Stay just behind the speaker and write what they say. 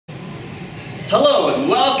Hello and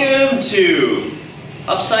welcome to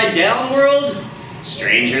Upside Down World?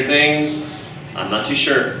 Stranger Things? I'm not too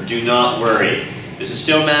sure. Do not worry. This is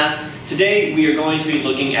still math. Today we are going to be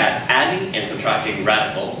looking at adding and subtracting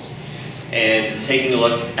radicals and taking a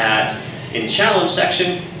look at, in challenge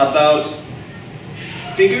section, about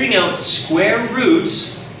figuring out square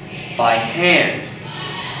roots by hand.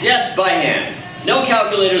 Yes, by hand. No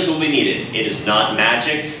calculators will be needed. It is not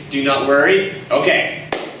magic. Do not worry. Okay.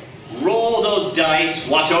 Roll those dice,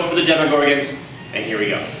 watch out for the Demogorgons, and here we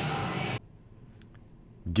go.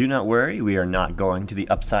 Do not worry, we are not going to the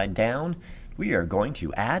upside down. We are going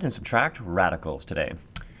to add and subtract radicals today.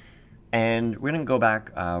 And we're going to go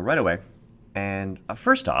back right away. And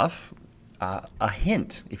first off, a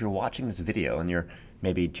hint, if you're watching this video and you're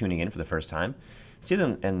maybe tuning in for the first time, see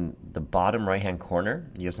in the bottom right-hand corner,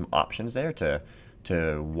 you have some options there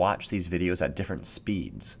to watch these videos at different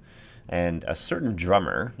speeds. And a certain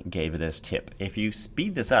drummer gave this tip. If you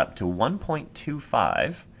speed this up to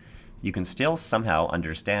 1.25, you can still somehow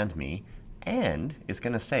understand me, and it's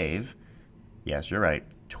going to save, yes, you're right,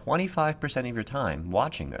 25% of your time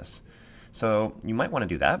watching this. So you might want to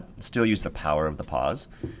do that. Still use the power of the pause.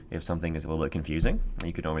 If something is a little bit confusing,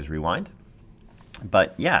 you can always rewind.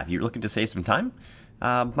 But yeah, if you're looking to save some time,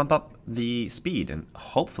 bump up the speed, and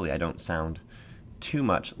hopefully I don't sound too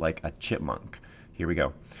much like a chipmunk. Here we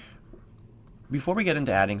go. Before we get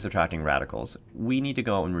into adding, subtracting radicals, we need to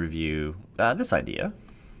go and review this idea.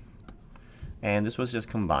 And this was just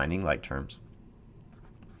combining like terms.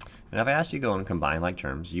 And if I asked you to go and combine like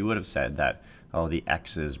terms, you would have said that, oh, the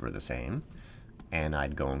x's were the same, and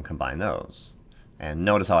I'd go and combine those. And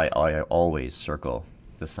notice how I always circle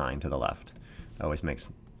the sign to the left. It always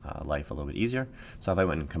makes life a little bit easier. So if I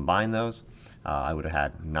went and combined those, I would have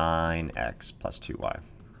had 9x plus 2y.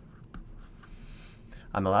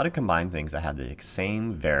 I'm allowed to combine things that have the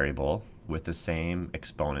same variable with the same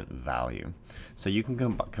exponent value. So you can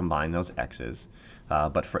combine those x's,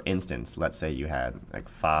 but for instance, let's say you had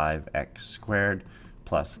like 5x squared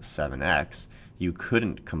plus 7x. You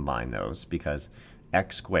couldn't combine those because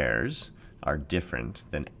x squares are different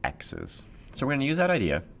than x's. So we're going to use that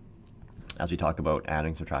idea as we talk about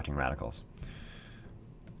adding, subtracting radicals.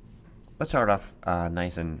 Let's start off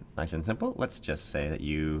nice and simple. Let's just say that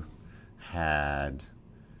you had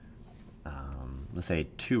let's say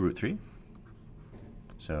 2 root 3.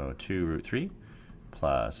 So 2 root 3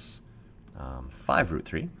 plus 5 root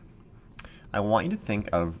 3. I want you to think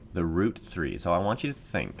of the root 3. So I want you to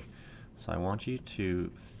think. So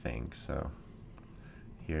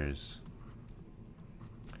here's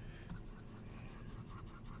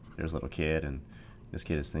a little kid, and this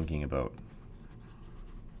kid is thinking about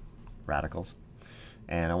radicals.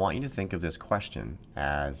 And I want you to think of this question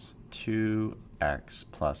as 2x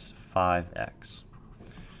plus 5x.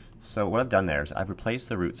 So what I've done there is I've replaced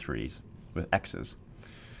the root 3's with x's.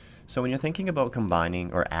 So when you're thinking about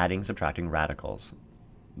combining or adding, subtracting radicals,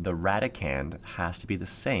 the radicand has to be the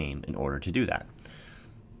same in order to do that.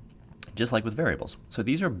 Just like with variables. So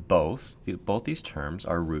these are both these terms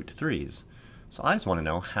are root 3's. So I just want to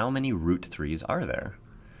know how many root 3's are there?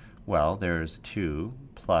 Well, there's 2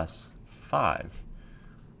 plus 5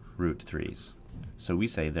 root 3's. So we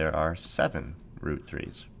say there are 7 root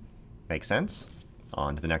 3's. Make sense?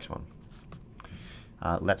 On to the next one.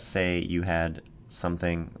 Let's say you had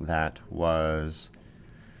something that was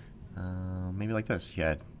maybe like this. You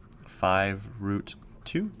had 5 root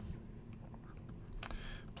 2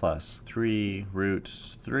 plus 3 root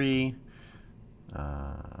 3.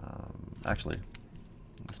 Actually,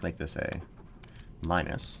 let's make this a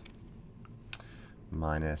minus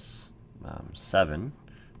 7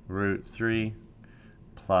 root 3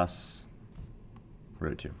 plus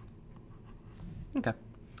root 2. Okay.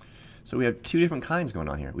 So we have two different kinds going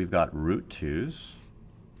on here. We've got root 2's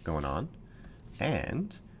going on,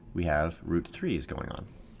 and we have root 3's going on.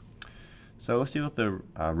 So let's deal with the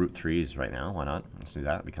root 3's right now. Why not? Let's do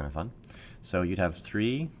that. It'd be kind of fun. So you'd have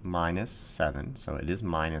 3 minus 7. So it is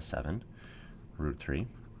minus 7 root 3.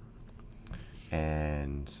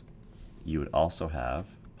 And you would also have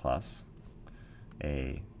plus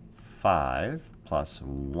a 5 plus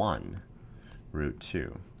 1 root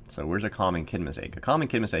 2. So where's a common kid mistake? A common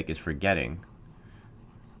kid mistake is forgetting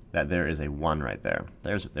that there is a 1 right there.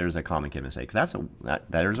 There's a common kid mistake. There's a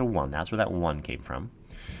 1. That's where that 1 came from.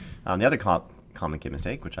 The other common kid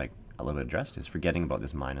mistake, which I a little bit addressed, is forgetting about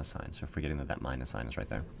this minus sign. So forgetting that that minus sign is right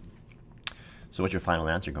there. So what's your final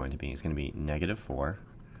answer going to be? It's going to be negative 4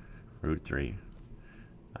 root 3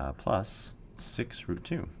 plus 6 root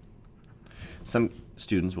 2. Some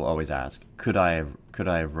students will always ask, could I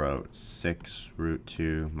have wrote 6 root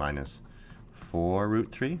 2 minus 4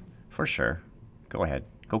 root 3? For sure. go ahead,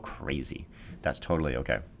 go crazy. That's totally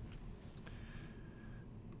okay.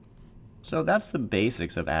 So that's the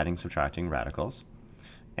basics of adding, subtracting radicals.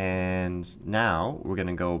 And now we're going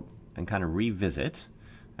to go and kind of revisit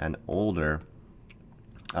an older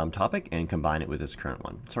topic and combine it with this current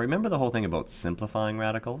one. So remember the whole thing about simplifying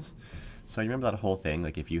radicals? So you remember that whole thing,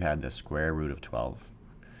 like if you had the square root of 12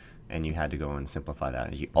 and you had to go and simplify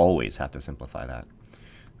that, you always have to simplify that.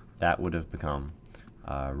 That would have become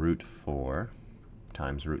root 4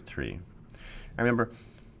 times root 3. I remember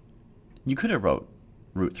you could have wrote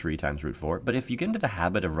root 3 times root 4, but if you get into the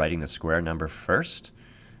habit of writing the square number first,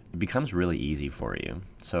 it becomes really easy for you.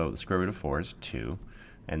 So the square root of 4 is 2,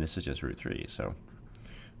 and this is just root 3. So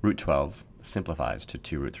root 12 simplifies to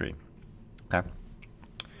 2 root 3. Okay.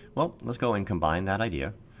 Well, let's go and combine that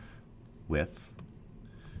idea with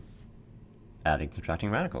adding,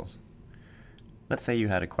 subtracting radicals. Let's say you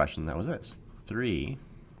had a question that was this: 3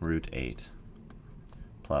 root 8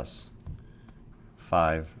 plus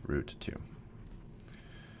 5 root 2.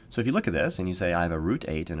 So if you look at this and you say, I have a root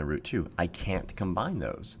 8 and a root 2, I can't combine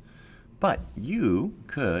those. But you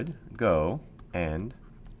could go and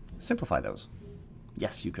simplify those.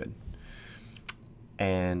 Yes, you could.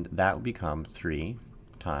 And that would become 3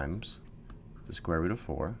 times the square root of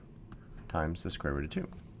 4 times the square root of 2.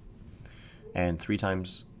 And 3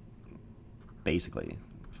 times, basically,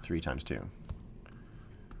 3 times 2.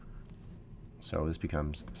 So this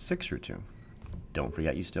becomes 6 root 2. Don't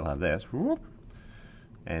forget you still have this.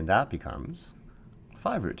 And that becomes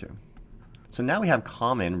 5 root 2. So now we have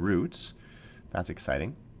common roots. That's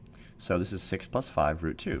exciting. So this is 6 plus 5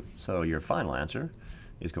 root 2. So your final answer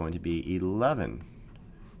is going to be 11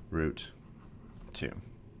 root 2.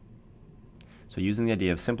 So using the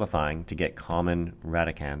idea of simplifying to get common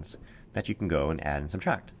radicands that you can go and add and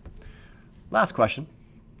subtract. Last question.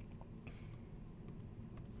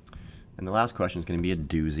 And the last question is going to be a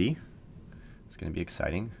doozy. It's going to be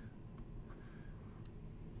exciting.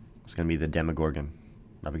 It's going to be the Demogorgon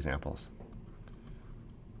of examples.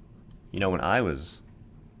 You know, when I was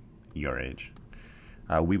your age,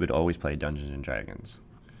 we would always play Dungeons and Dragons.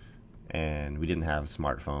 And we didn't have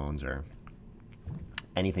smartphones or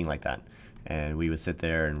anything like that. And we would sit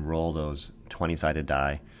there and roll those 20-sided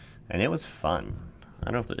die. And it was fun. I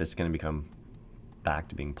don't know if it's going to become back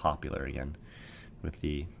to being popular again with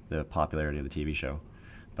the popularity of the TV show.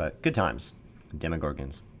 But good times.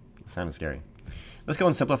 Demogorgons. It sounded scary. Let's go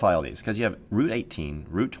and simplify all these, because you have root 18,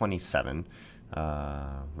 root 27,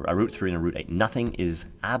 a root 3, and a root 8. Nothing is,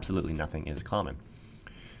 absolutely nothing is common.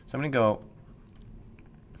 So I'm going to go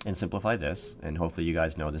and simplify this, and hopefully you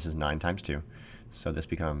guys know this is 9 times 2. So this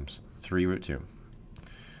becomes 3 root 2.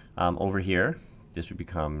 Over here, this would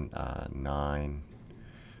become 9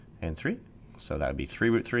 and 3. So that would be 3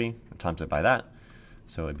 root 3, times it by that.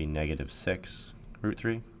 So it would be negative 6 root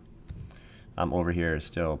 3. Over here is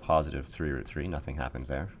still positive 3 root 3, nothing happens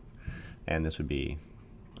there. And this would be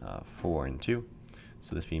 4 and 2,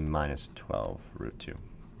 so this would be minus 12 root 2.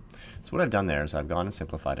 So what I've done there is I've gone and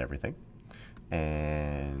simplified everything.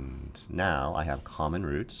 And now I have common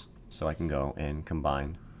roots, so I can go and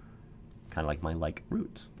combine kind of like my like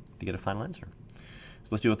roots to get a final answer. So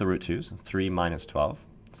let's deal with the root 2's. 3 minus 12,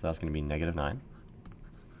 so that's going to be negative 9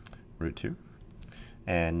 root 2.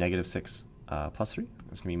 And negative 6 plus 3,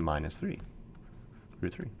 that's going to be minus 3.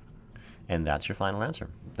 Root 3. And that's your final answer.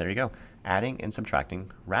 There you go. Adding and subtracting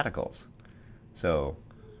radicals. So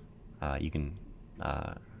you can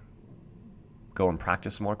go and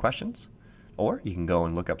practice some more questions, or you can go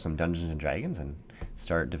and look up some Dungeons and Dragons and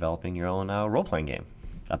start developing your own role-playing game.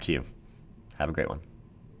 Up to you. Have a great one.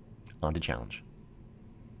 On to challenge.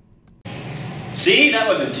 See, that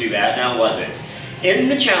wasn't too bad, now was it? In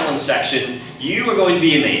the challenge section, you are going to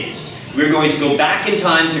be amazed. We're going to go back in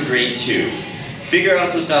time to grade 2. Figure out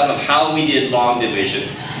some stuff of how we did long division,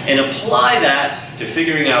 and apply that to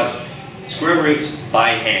figuring out square roots by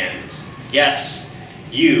hand. Yes,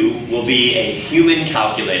 you will be a human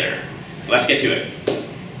calculator. Let's get to it.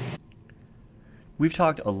 We've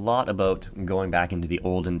talked a lot about going back into the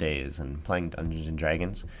olden days and playing Dungeons and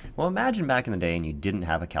Dragons. Well, imagine back in the day and you didn't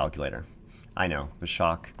have a calculator. I know, the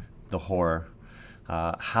shock, the horror.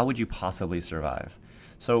 How would you possibly survive?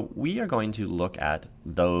 So we are going to look at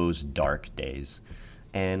those dark days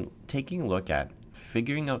and taking a look at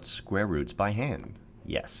figuring out square roots by hand.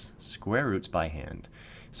 Yes, square roots by hand.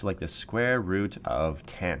 So like the square root of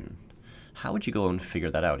 10. How would you go and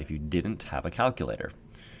figure that out if you didn't have a calculator?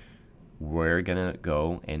 We're gonna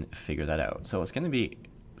go and figure that out. So it's gonna be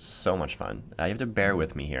so much fun. You have to bear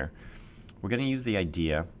with me here. We're gonna use the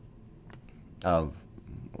idea of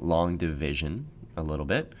long division a little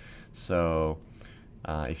bit. So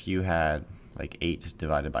if you had like 8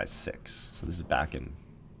 divided by 6. So this is back in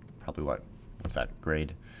probably what's that,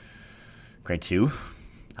 grade 2?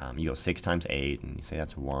 You go 6 times 8, and you say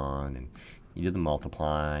that's 1, and you did the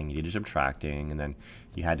multiplying, you did the subtracting, and then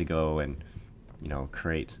you had to go and,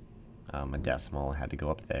 create a decimal, had to go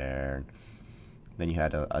up there. Then you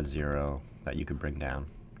had a 0 that you could bring down.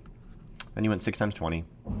 Then you went 6 times 20,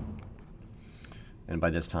 and by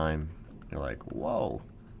this time, you're like, whoa,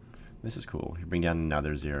 this is cool. You bring down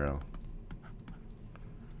another 0,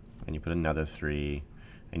 and you put another 3,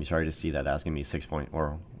 and you started to see that that's going to be 6 point,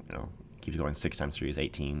 or, keeps going. 6 times 3 is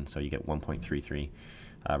 18, so you get 1.33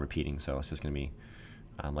 repeating. So it's just going to be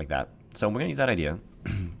like that. So we're going to use that idea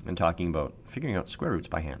in talking about figuring out square roots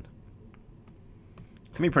by hand.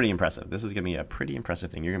 It's going to be pretty impressive. This is going to be a pretty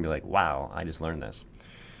impressive thing. You're going to be like, wow, I just learned this.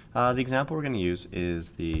 The example we're going to use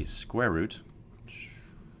is the square root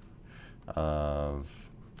of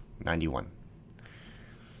 91.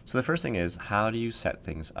 So the first thing is, how do you set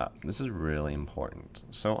things up? This is really important.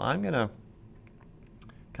 So I'm going to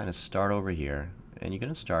kind of start over here, and you're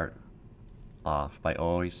going to start off by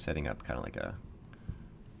always setting up kind of like a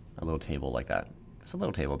little table like that. It's a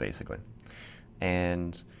little table basically.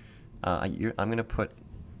 And I'm going to put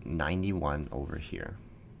 91 over here.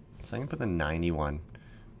 So I'm going to put the 91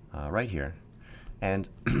 right here. And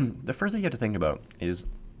the first thing you have to think about is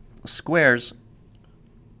squares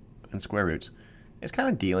and square roots is kind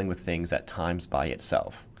of dealing with things that times by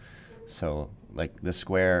itself. So like the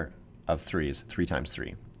square of 3 is 3 times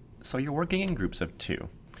 3. So you're working in groups of 2.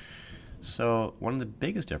 So one of the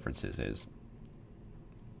biggest differences is,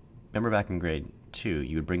 remember back in grade 2,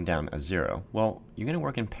 you would bring down a 0. Well, you're going to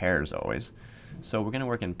work in pairs always. So we're going to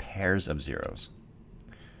work in pairs of zeros.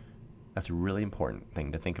 That's a really important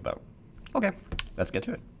thing to think about. Okay, let's get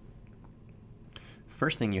to it.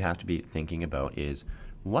 First thing you have to be thinking about is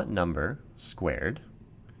what number squared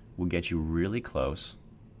will get you really close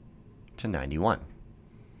to 91.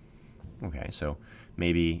 Okay, so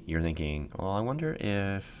maybe you're thinking, well, I wonder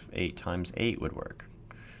if 8 times 8 would work.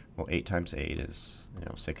 Well, 8 times 8 is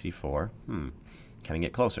 64. Can I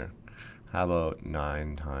get closer? How about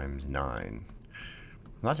 9 times 9?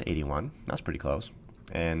 Well, that's 81. That's pretty close.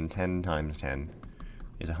 And 10 times 10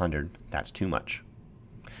 is 100. That's too much.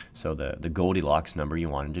 So the Goldilocks number you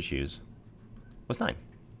wanted to choose was 9.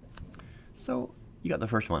 So you got the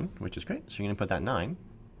first one, which is great. So you're going to put that 9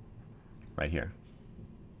 right here.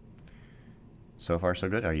 So far, so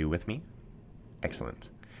good. Are you with me? Excellent.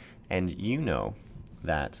 And you know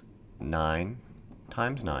that 9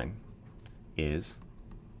 times 9 is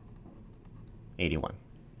 81.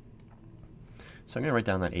 So I'm going to write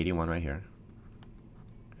down that 81 right here.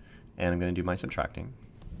 And I'm going to do my subtracting.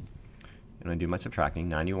 And when I do my subtracting,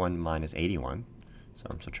 91 minus 81, so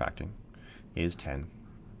I'm subtracting, is 10. And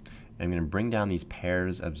I'm going to bring down these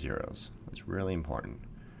pairs of zeros. That's really important.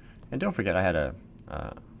 And don't forget I had a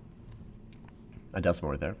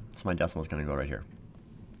decimal right there, so my decimal is going to go right here.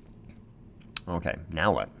 Okay,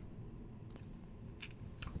 now what?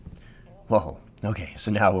 Whoa, okay,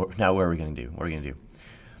 so now what are we going to do? What are we going to do?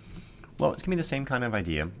 Well, it's going to be the same kind of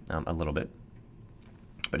idea a little bit,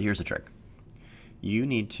 but here's the trick. You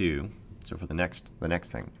need to, so for the next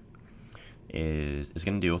thing is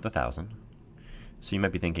going to deal with 1,000. So you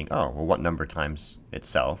might be thinking, oh, well, what number times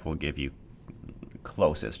itself will give you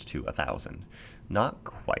closest to 1,000? Not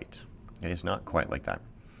quite. It's not quite like that.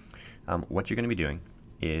 What you're going to be doing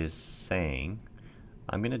is saying,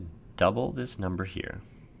 I'm going to double this number here.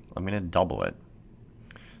 I'm going to double it.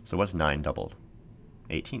 So what's 9 doubled?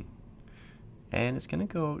 18. And it's going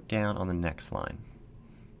to go down on the next line.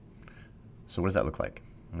 So what does that look like?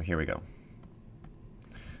 Well, here we go.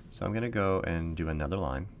 So I'm going to go and do another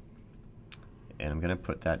line. And I'm going to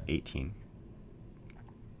put that 18.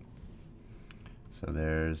 So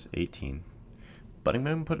there's 18. But I'm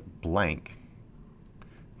going to put blank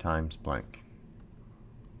times blank.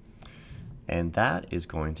 And that is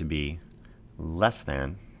going to be less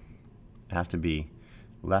than, it has to be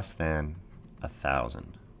less than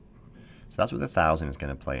 1,000. So that's what the 1,000 is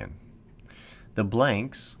going to play in. The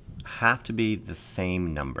blanks have to be the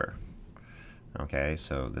same number. Okay,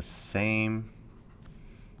 so the same,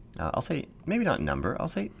 I'll say, maybe not number, I'll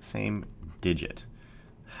say same digit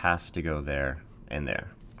has to go there and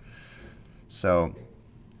there. So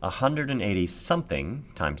 180 something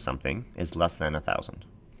times something is less than 1,000.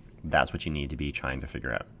 That's what you need to be trying to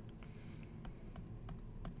figure out.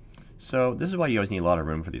 So this is why you always need a lot of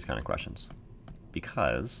room for these kind of questions.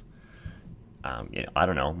 Because, I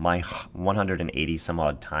don't know, my 180 some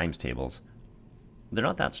odd times tables, they're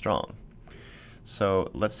not that strong. So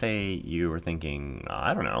let's say you were thinking,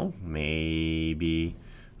 I don't know, maybe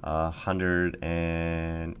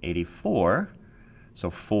 184. So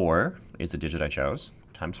 4 is the digit I chose,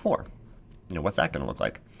 times 4. What's that going to look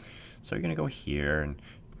like? So you're going to go here, and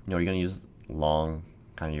you're going to use long,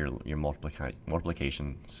 kind of your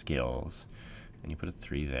multiplication skills, and you put a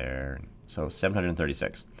 3 there. So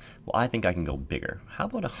 736. Well, I think I can go bigger. How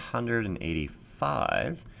about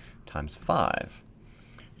 185 times 5?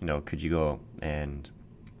 Could you go and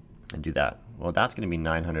do that? Well, that's going to be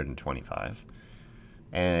 925.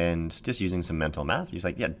 And just using some mental math, you're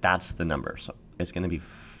like, yeah, that's the number. So it's going to be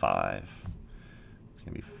 5. It's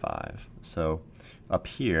going to be 5. So up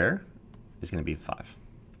here is going to be 5.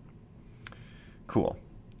 Cool.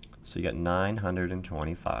 So you got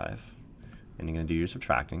 925. And you're going to do your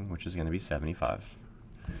subtracting, which is going to be 75.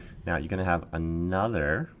 Now you're going to have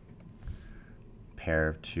another pair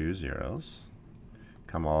of 2 zeros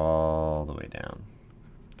come all the way down.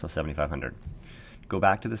 So 7,500. Go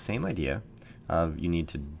back to the same idea of you need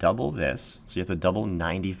to double this. So you have to double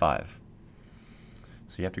 95.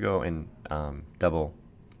 So you have to go and double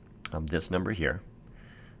this number here.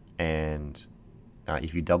 And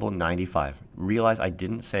if you double 95, realize I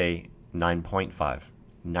didn't say 9.5,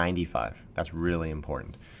 95. That's really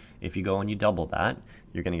important. If you go and you double that,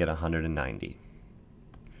 you're going to get 190.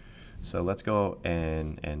 So let's go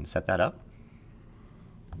and set that up.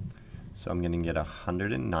 So I'm going to get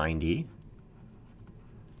 190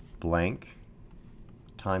 blank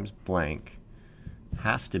times blank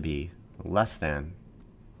has to be less than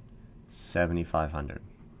 7,500.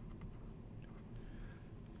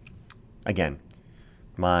 Again,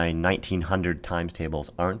 my 1900 times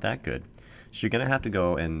tables aren't that good, so you're going to have to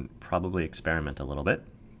go and probably experiment a little bit.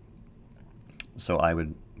 So I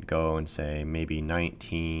would go and say maybe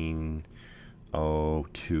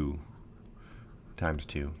 1902 times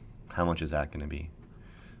 2. How much is that going to be?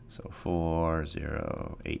 So 4,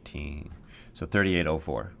 0, 18. So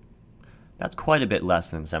 3804. That's quite a bit less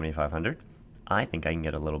than 7,500. I think I can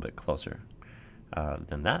get a little bit closer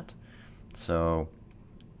than that. So,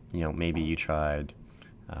 maybe you tried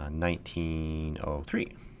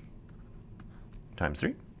 1903 times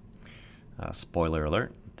 3. Spoiler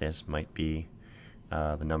alert, this might be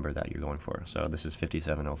the number that you're going for. So this is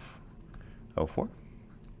 5704.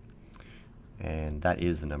 And that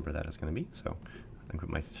is the number that it's going to be. So I'm going to put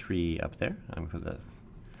my 3 up there. I'm going to put the,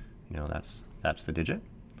 that's the digit.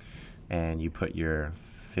 And you put your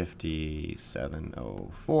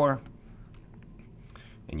 5704,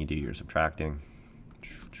 and you do your subtracting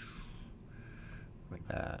like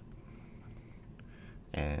that.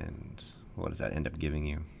 And what does that end up giving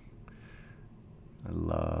you? I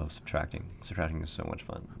love subtracting. Subtracting is so much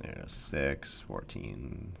fun. There's 6,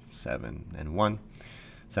 14, 7, and 1.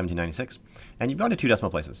 1796, and you've gone to 2 decimal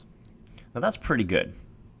places. Now that's pretty good.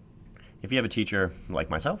 If you have a teacher like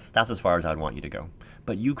myself, that's as far as I'd want you to go.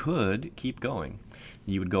 But you could keep going.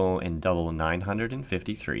 You would go and double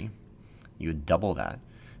 953. You would double that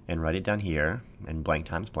and write it down here, and blank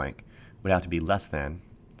times blank would have to be less than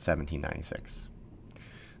 1796.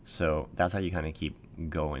 So that's how you kind of keep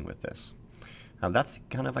going with this. Now that's the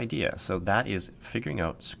kind of idea. So that is figuring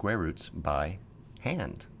out square roots by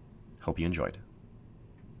hand. Hope you enjoyed.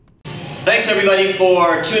 Thanks everybody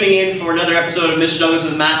for tuning in for another episode of Mr.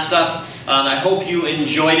 Douglas's Math Stuff. I hope you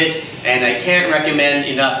enjoyed it, and I can't recommend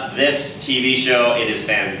enough this TV show. It is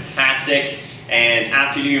fantastic, and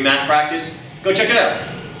after you do your math practice, go check it out.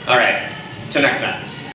 Alright, till next time.